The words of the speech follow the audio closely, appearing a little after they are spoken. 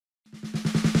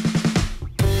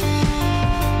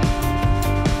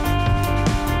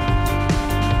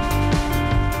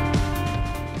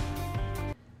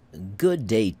Good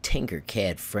day,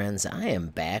 Tinkercad friends. I am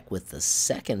back with the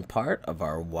second part of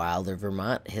our Wilder,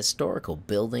 Vermont historical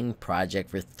building project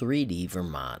for 3D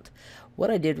Vermont. What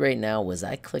I did right now was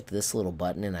I clicked this little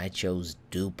button and I chose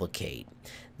duplicate.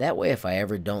 That way if I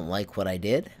ever don't like what I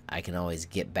did, I can always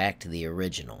get back to the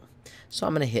original. So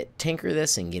I'm going to hit tinker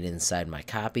this and get inside my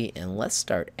copy, and let's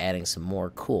start adding some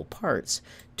more cool parts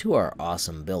to our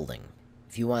awesome building.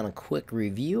 If you want a quick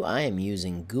review, I am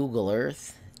using Google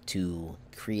Earth to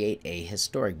create a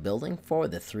historic building for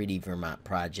the 3D Vermont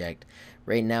project.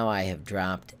 Right now I have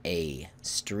dropped a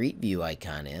street view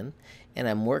icon in, and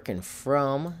I'm working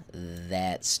from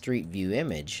that street view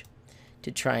image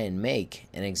to try and make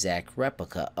an exact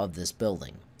replica of this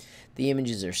building. The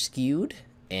images are skewed,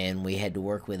 and we had to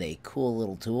work with a cool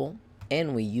little tool,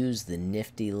 and we used the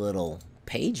nifty little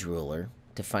page ruler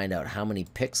to find out how many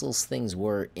pixels things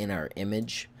were in our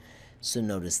image. So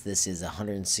notice this is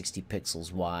 160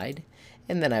 pixels wide,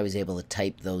 and then I was able to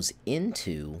type those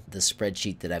into the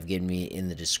spreadsheet that I've given you in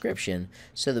the description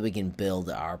so that we can build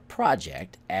our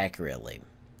project accurately.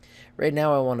 Right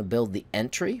now I want to build the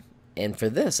entry, and for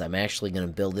this I'm actually going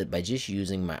to build it by just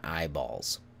using my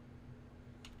eyeballs.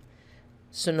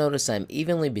 So notice I'm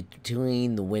evenly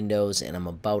between the windows and I'm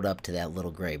about up to that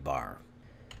little gray bar.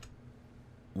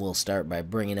 We'll start by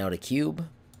bringing out a cube.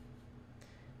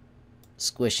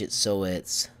 Squish it so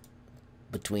it's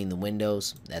between the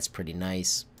windows. That's pretty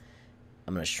nice.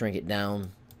 I'm going to shrink it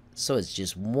down so it's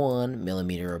just 1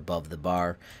 millimeter above the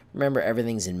bar. Remember,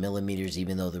 everything's in millimeters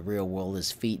even though the real world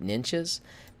is feet and inches.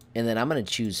 And then I'm going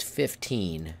to choose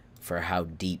 15 for how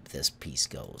deep this piece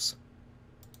goes.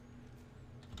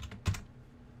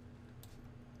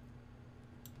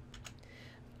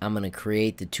 I'm going to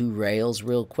create the two rails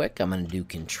real quick. I'm going to do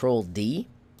Control D.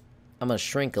 I'm going to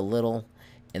shrink a little,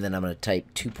 and then I'm going to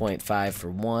type 2.5 for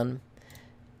one.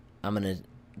 I'm going to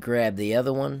grab the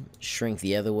other one, shrink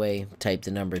the other way, type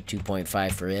the number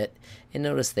 2.5 for it, and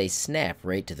notice they snap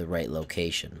right to the right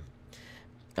location.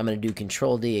 I'm going to do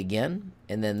Control D again,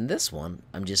 and then this one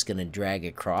I'm just going to drag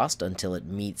across until it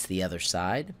meets the other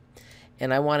side.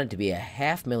 And I want it to be a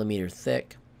 1/2 millimeter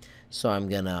thick, so I'm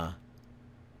going to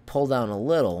pull down a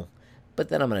little, but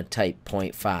then I'm going to type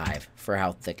 0.5 for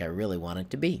how thick I really want it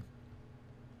to be.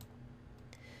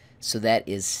 So that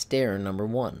is stair number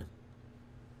 1.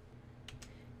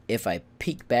 If I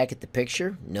peek back at the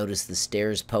picture, notice the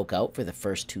stairs poke out for the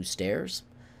first 2 stairs.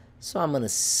 So I'm going to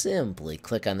simply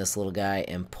click on this little guy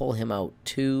and pull him out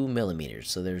 2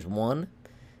 millimeters. So there's 1,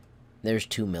 there's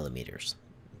 2 millimeters.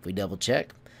 If we double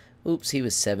check, oops, he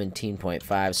was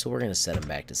 17.5, so we're going to set him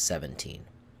back to 17.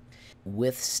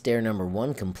 With stair number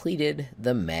 1 completed,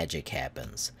 the magic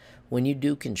happens. When you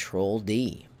do Control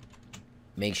D,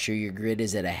 make sure your grid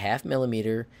is at a 1/2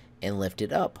 millimeter and lift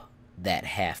it up that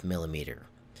 1/2 millimeter.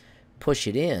 Push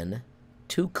it in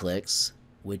 2 clicks,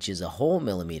 which is a whole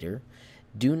millimeter.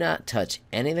 Do not touch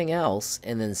anything else,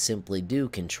 and then simply do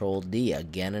Control D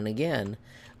again and again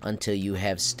until you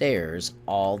have stairs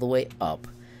all the way up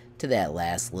to that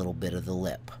last little bit of the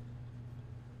lip.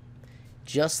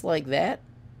 Just like that,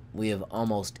 we have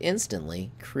almost instantly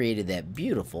created that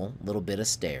beautiful little bit of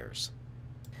stairs.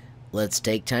 Let's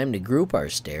take time to group our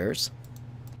stairs,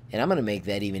 and I'm going to make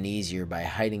that even easier by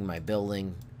hiding my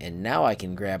building, and now I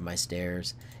can grab my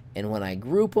stairs, and when I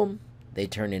group them, they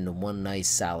turn into one nice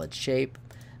solid shape.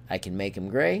 I can make them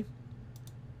gray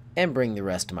and bring the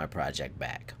rest of my project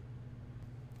back.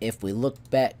 If we look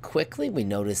back quickly, we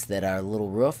notice that our little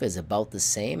roof is about the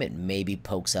same. It maybe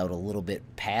pokes out a little bit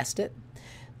past it.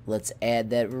 Let's add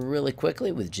that really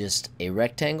quickly with just a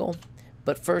rectangle.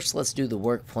 But first, let's do the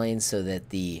work plane so that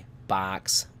the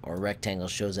box or rectangle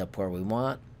shows up where we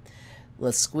want.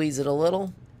 Let's squeeze it a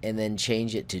little and then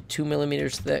change it to 2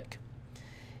 millimeters thick.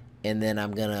 And then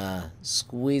I'm going to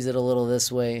squeeze it a little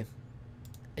this way.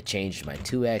 I changed my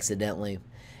 2 accidentally.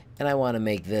 And I want to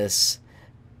make this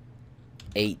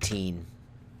 18.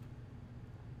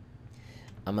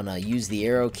 I'm going to use the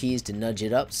arrow keys to nudge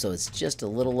it up so it's just a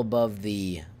little above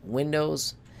the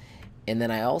windows. And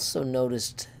then I also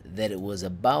noticed that it was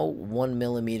about 1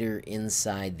 millimeter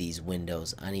inside these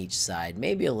windows on each side,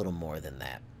 maybe a little more than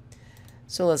that.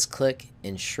 So let's click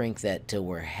and shrink that till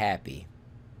we're happy.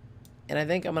 And I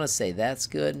think I'm going to say that's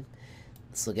good.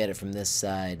 Let's look at it from this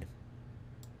side.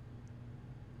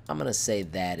 I'm going to say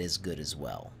that is good as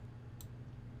well.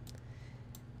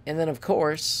 And then of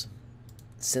course,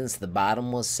 since the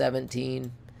bottom was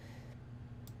 17,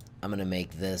 I'm going to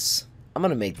make this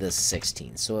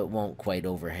 16 so it won't quite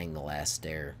overhang the last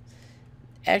stair.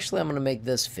 Actually, I'm going to make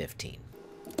this 15.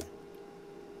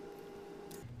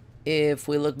 If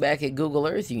we look back at Google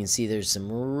Earth, you can see there's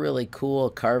some really cool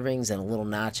carvings and a little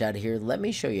notch out here. Let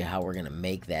me show you how we're going to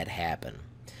make that happen.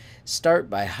 Start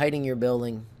by hiding your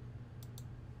building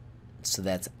so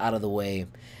that's out of the way.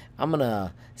 I'm going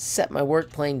to set my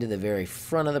work plane to the very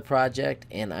front of the project,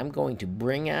 and I'm going to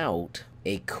bring out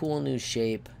a cool new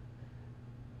shape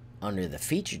under the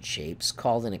featured shapes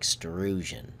called an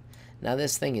extrusion. Now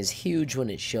this thing is huge when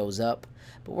it shows up,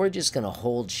 but we're just going to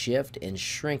hold shift and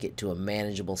shrink it to a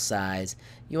manageable size.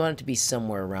 You want it to be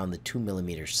somewhere around the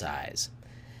 2mm size.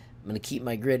 I'm going to keep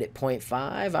my grid at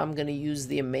 0.5. I'm going to use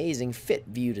the amazing fit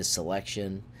view to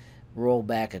selection, roll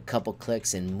back a couple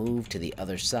clicks and move to the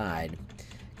other side,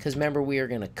 because remember, we are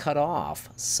going to cut off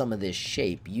some of this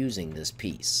shape using this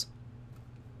piece.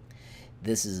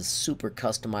 This is a super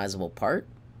customizable part.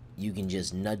 You can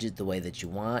just nudge it the way that you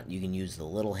want. You can use the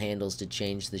little handles to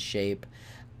change the shape.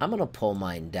 I'm going to pull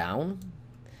mine down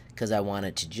because I want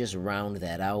it to just round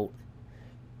that out.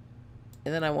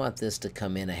 And then I want this to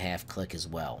come in a half click as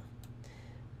well.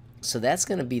 So that's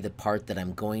going to be the part that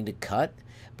I'm going to cut.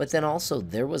 But then also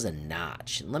there was a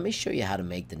notch. Let me show you how to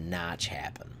make the notch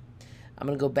happen. I'm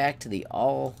going to go back to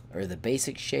the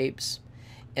basic shapes,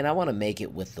 and I want to make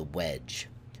it with the wedge.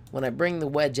 When I bring the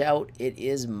wedge out, it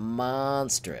is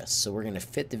monstrous. So we're going to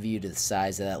fit the view to the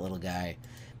size of that little guy.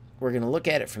 We're going to look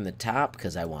at it from the top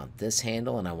because I want this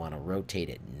handle and I want to rotate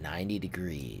it 90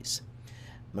 degrees.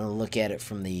 I'm going to look at it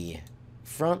from the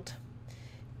front,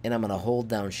 and I'm going to hold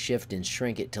down shift and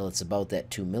shrink it till it's about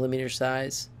that 2mm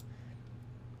size.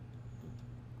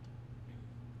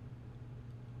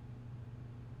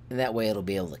 And that way it'll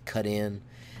be able to cut in.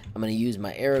 I'm going to use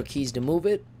my arrow keys to move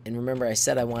it. And remember, I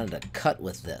said I wanted to cut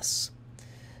with this.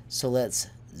 So let's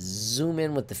zoom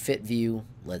in with the fit view.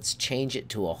 Let's change it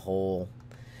to a hole.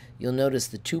 You'll notice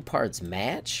the two parts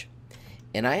match.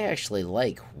 And I actually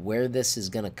like where this is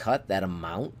going to cut, that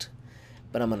amount.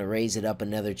 But I'm going to raise it up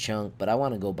another chunk. But I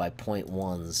want to go by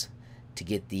 0.1s to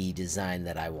get the design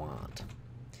that I want.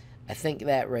 I think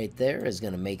that right there is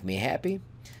going to make me happy.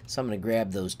 So I'm going to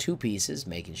grab those two pieces,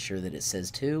 making sure that it says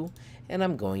 2, and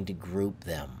I'm going to group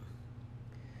them.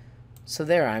 So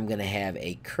there I'm going to have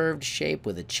a curved shape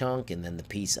with a chunk and then the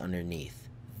piece underneath.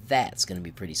 That's going to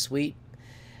be pretty sweet.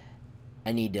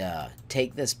 I need to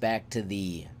take this back to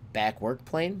the back work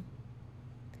plane.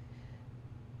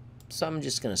 So I'm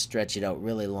just going to stretch it out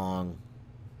really long.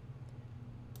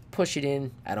 Push it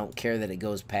in. I don't care that it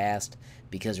goes past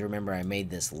because remember I made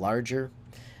this larger.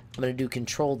 I'm going to do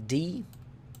Control D.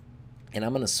 And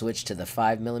I'm going to switch to the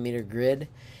 5mm grid,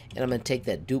 and I'm going to take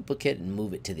that duplicate and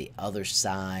move it to the other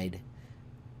side.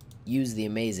 Use the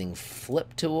amazing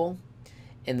flip tool,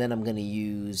 and then I'm going to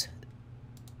use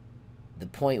the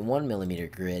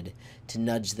 0.1mm grid to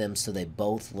nudge them so they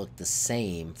both look the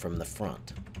same from the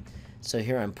front. So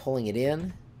here I'm pulling it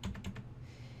in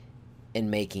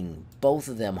and making both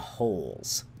of them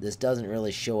holes. This doesn't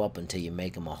really show up until you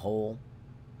make them a hole.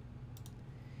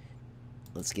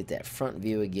 Let's get that front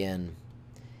view again.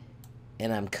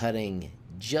 And I'm cutting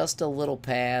just a little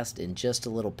past and just a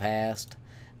little past.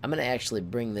 I'm going to actually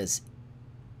bring this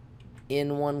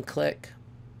in one click.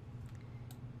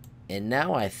 And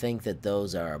now I think that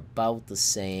those are about the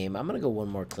same. I'm going to go one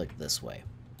more click this way.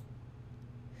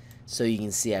 So you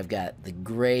can see I've got the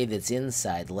gray that's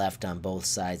inside left on both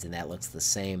sides, and that looks the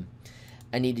same.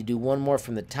 I need to do one more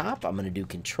from the top. I'm going to do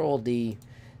Control D,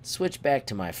 switch back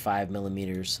to my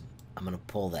 5mm. I'm going to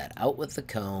pull that out with the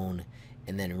cone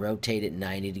and then rotate it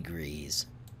 90 degrees.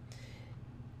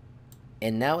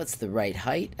 And now it's the right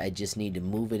height. I just need to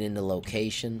move it into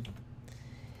location.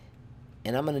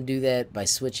 And I'm going to do that by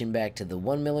switching back to the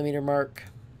 1mm mark.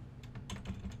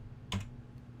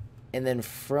 And then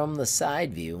from the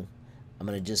side view, I'm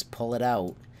going to just pull it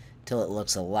out till it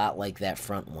looks a lot like that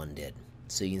front one did.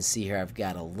 So you can see here I've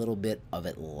got a little bit of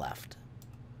it left.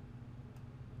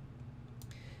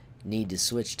 Need to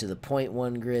switch to the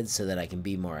 0.1 grid so that I can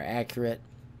be more accurate.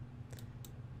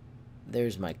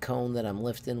 There's my cone that I'm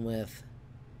lifting with.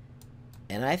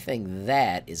 And I think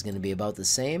that is going to be about the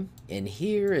same. And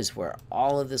here is where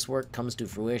all of this work comes to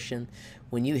fruition.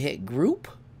 When you hit group,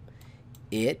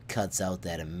 it cuts out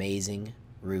that amazing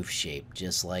roof shape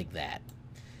just like that.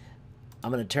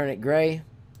 I'm going to turn it gray.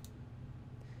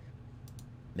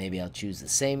 Maybe I'll choose the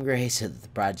same gray so that the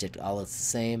project all looks the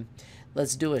same.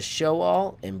 Let's do a show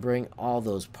all and bring all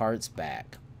those parts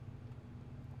back.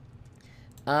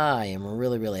 I am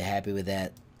really happy with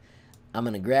that. I'm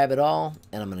going to grab it all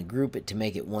and I'm going to group it to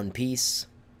make it one piece.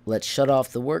 Let's shut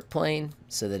off the work plane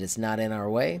so that it's not in our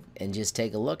way and just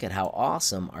take a look at how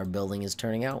awesome our building is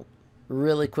turning out.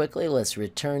 Really quickly, let's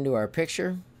return to our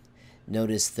picture.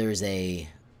 Notice there's a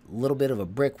little bit of a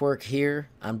brickwork here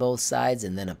on both sides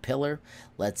and then a pillar.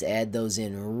 Let's add those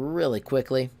in really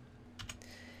quickly.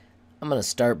 I'm going to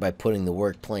start by putting the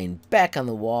work plane back on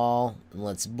the wall, and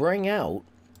let's bring out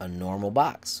a normal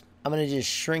box. I'm going to just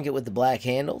shrink it with the black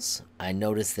handles. I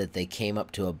noticed that they came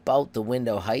up to about the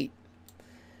window height.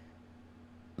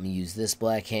 I'm going to use this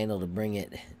black handle to bring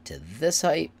it to this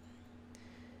height,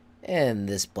 and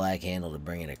this black handle to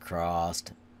bring it across.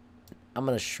 I'm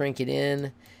going to shrink it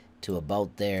in to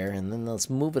about there, and then let's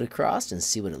move it across and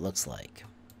see what it looks like.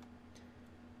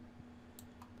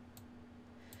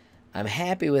 I'm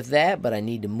happy with that, but I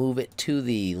need to move it to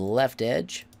the left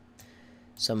edge.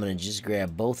 So I'm going to just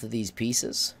grab both of these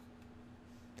pieces,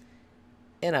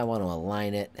 and I want to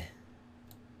align it.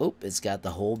 Oop, it's got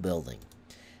the whole building.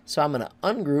 So I'm going to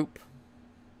ungroup,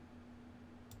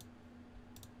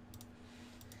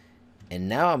 and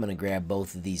now I'm going to grab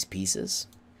both of these pieces,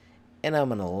 and I'm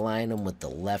going to align them with the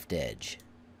left edge.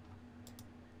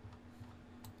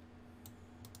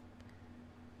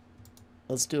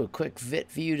 Let's do a quick fit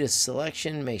view to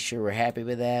selection, make sure we're happy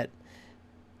with that.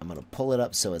 I'm going to pull it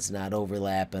up so it's not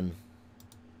overlapping.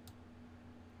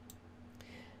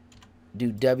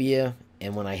 Do W,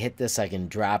 and when I hit this I can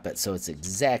drop it so it's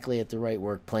exactly at the right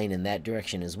work plane in that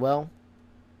direction as well.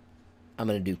 I'm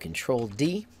going to do Control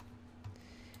D,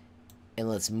 and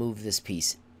let's move this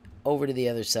piece over to the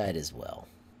other side as well.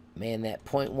 Man, that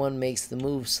 0.1 makes the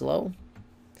move slow,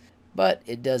 but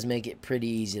it does make it pretty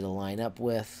easy to line up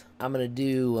with. I'm going to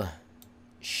do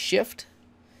Shift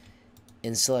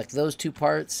and select those two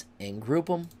parts and group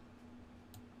them.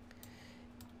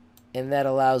 And that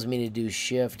allows me to do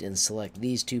Shift and select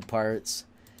these two parts.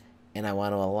 And I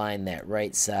want to align that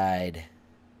right side.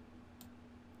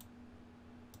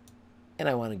 And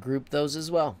I want to group those as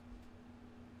well.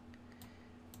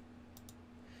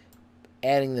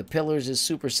 Adding the pillars is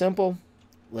super simple.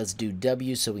 Let's do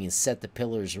W so we can set the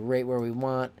pillars right where we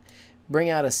want. Bring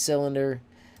out a cylinder.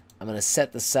 I'm going to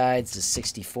set the sides to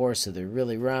 64 so they're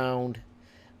really round.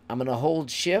 I'm going to hold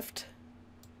Shift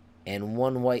and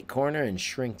one white corner and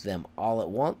shrink them all at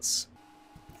once.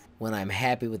 When I'm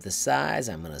happy with the size,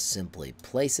 I'm going to simply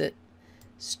place it,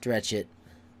 stretch it,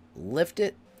 lift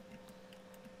it,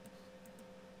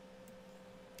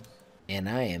 and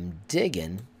I am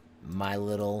digging my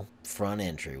little front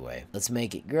entryway. Let's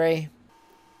make it gray.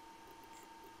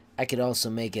 I could also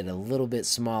make it a little bit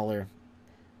smaller,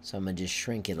 so I'm going to just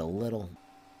shrink it a little,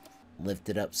 lift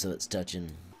it up so it's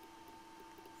touching.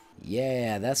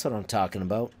 Yeah, that's what I'm talking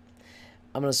about.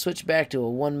 I'm going to switch back to a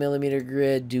 1mm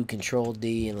grid, do Control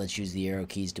D, and let's use the arrow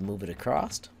keys to move it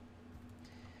across.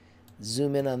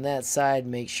 Zoom in on that side,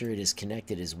 make sure it is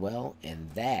connected as well, and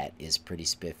that is pretty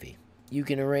spiffy. You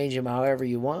can arrange them however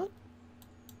you want,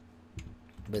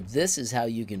 but this is how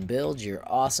you can build your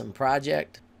awesome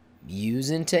project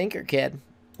using Tinkercad.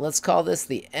 Let's call this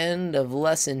the end of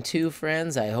Lesson 2,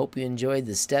 friends. I hope you enjoyed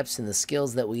the steps and the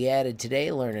skills that we added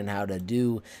today, learning how to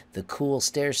do the cool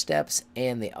stair steps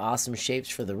and the awesome shapes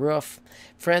for the roof.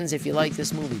 Friends, if you like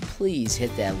this movie, please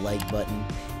hit that like button.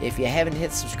 If you haven't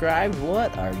hit subscribe,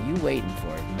 what are you waiting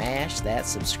for? Mash that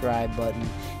subscribe button.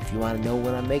 If you want to know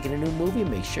when I'm making a new movie,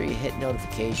 make sure you hit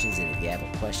notifications, and if you have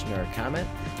a question or a comment,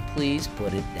 please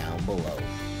put it down below.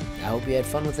 I hope you had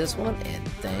fun with this one, and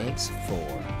thanks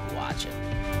for watching.